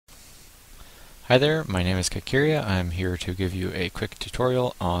Hi there, my name is Kakiria. I'm here to give you a quick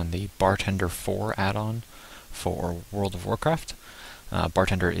tutorial on the Bartender4 add-on for World of Warcraft.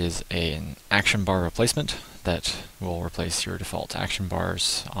 Bartender is an action bar replacement that will replace your default action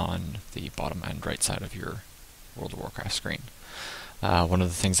bars on the bottom and right side of your World of Warcraft screen. One of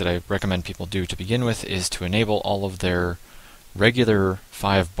the things that I recommend people do to begin with is to enable all of their regular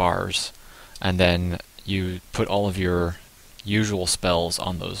 5 bars, and then you put all of your usual spells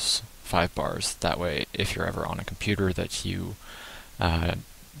on those 5 bars. That way, if you're ever on a computer that you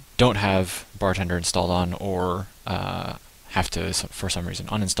don't have Bartender installed on, or have to, for some reason,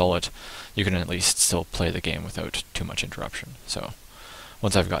 uninstall it, you can at least still play the game without too much interruption. So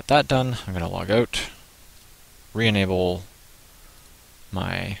once I've got that done, I'm going to log out, re-enable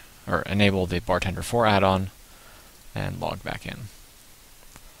enable the Bartender4 add-on, and log back in.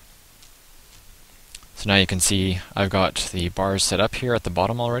 So now you can see I've got the bars set up here at the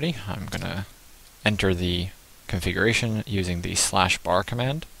bottom already. I'm going to enter the configuration using the /bar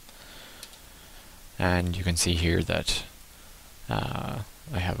command. And you can see here that I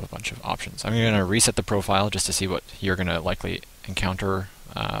have a bunch of options. I'm going to reset the profile just to see what you're going to likely encounter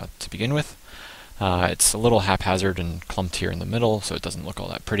to begin with. It's a little haphazard and clumped here in the middle, so it doesn't look all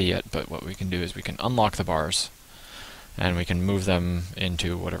that pretty yet, but what we can do is we can unlock the bars, and we can move them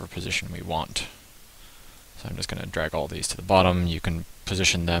into whatever position we want. So I'm just going to drag all these to the bottom. You can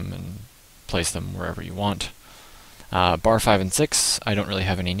position them and place them wherever you want. Bar 5 and 6 I don't really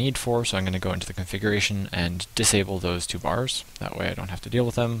have any need for, so I'm going to go into the configuration and disable those 2 bars. That way I don't have to deal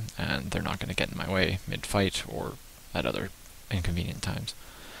with them, and they're not going to get in my way mid-fight or at other inconvenient times.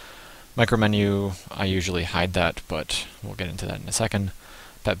 Micro menu, I usually hide that, but we'll get into that in a second.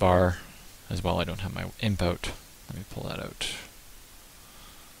 Pet bar as well, I don't have my imp out. Let me pull that out.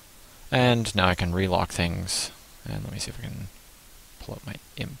 And now I can relock things, and let me see if I can pull out my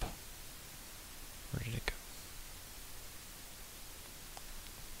imp. Where did it go?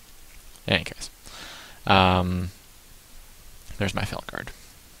 In any case, there's my Felguard.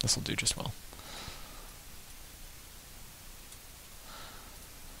 This will do just well.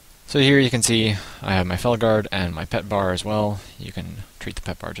 So here you can see I have my Felguard and my pet bar as well. You can treat the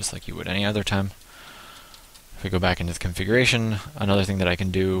pet bar just like you would any other time. If we go back into the configuration, another thing that I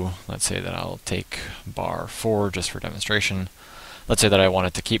can do, let's say that I'll take bar 4 just for demonstration. Let's say that I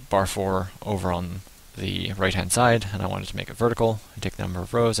wanted to keep bar 4 over on the right hand side, and I wanted to make it vertical. I take the number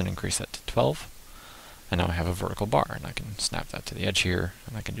of rows and increase that to 12, and now I have a vertical bar, and I can snap that to the edge here,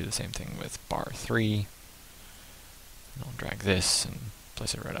 and I can do the same thing with bar 3. And I'll drag this and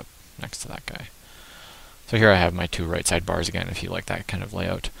place it right up next to that guy. So here I have my 2 right side bars again, if you like that kind of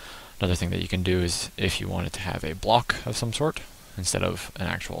layout. Another thing that you can do is, if you wanted to have a block of some sort, instead of an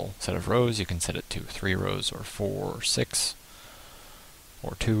actual set of rows, you can set it to 3 rows, or 4, or 6,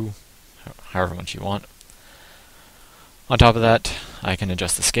 or 2, however much you want. On top of that, I can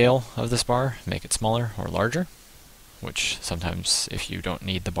adjust the scale of this bar, make it smaller or larger, which sometimes if you don't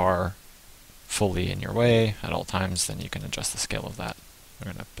need the bar fully in your way at all times, then you can adjust the scale of that. I'm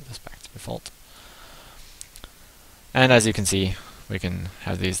going to put this back to default. And as you can see, we can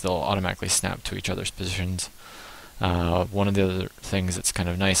have these, they'll automatically snap to each other's positions. One of the other things that's kind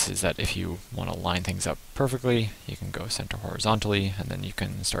of nice is that if you want to line things up perfectly, you can go center horizontally, and then you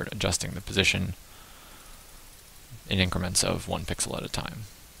can start adjusting the position in increments of 1 pixel at a time.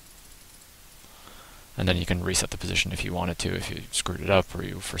 And then you can reset the position if you wanted to, if you screwed it up or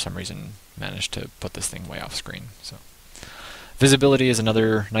you for some reason managed to put this thing way off screen. So visibility is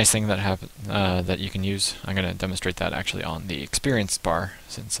another nice thing that that you can use. I'm going to demonstrate that actually on the experience bar,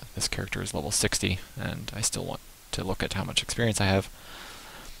 since this character is level 60 and I still want to look at how much experience I have.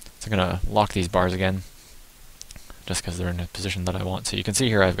 So I'm going to lock these bars again, just because they're in a position that I want. So you can see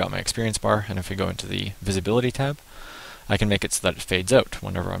here I've got my experience bar, and if we go into the visibility tab, I can make it so that it fades out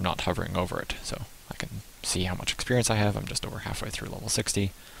whenever I'm not hovering over it. So I can see how much experience I have. I'm just over halfway through level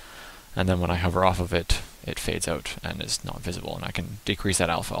 60. And then when I hover off of it, it fades out and is not visible, and I can decrease that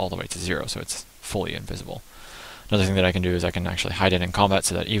alpha all the way to 0, so it's fully invisible. Another thing that I can do is I can actually hide it in combat,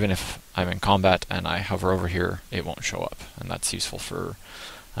 so that even if I'm in combat and I hover over here, it won't show up, and that's useful for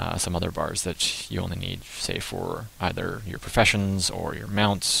some other bars that you only need, say, for either your professions or your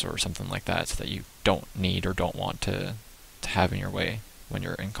mounts or something like that, that you don't need or don't want to have in your way when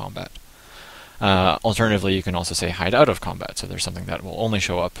you're in combat. Alternatively, you can also say hide out of combat, so there's something that will only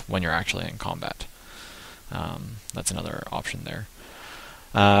show up when you're actually in combat. That's another option there.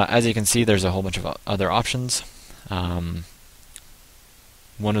 As you can see, there's a whole bunch of other options. One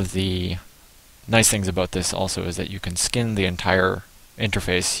of the nice things about this also is that you can skin the entire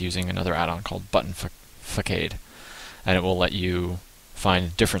interface using another add-on called Button Facade, and it will let you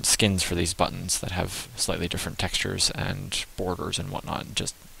find different skins for these buttons that have slightly different textures and borders and whatnot. It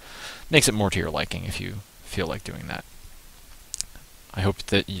just makes it more to your liking if you feel like doing that. I hope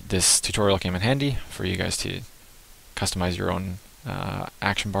that this tutorial came in handy for you guys to customize your own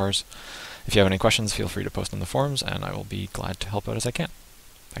action bars. If you have any questions, feel free to post in the forums, and I will be glad to help out as I can.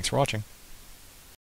 Thanks for watching.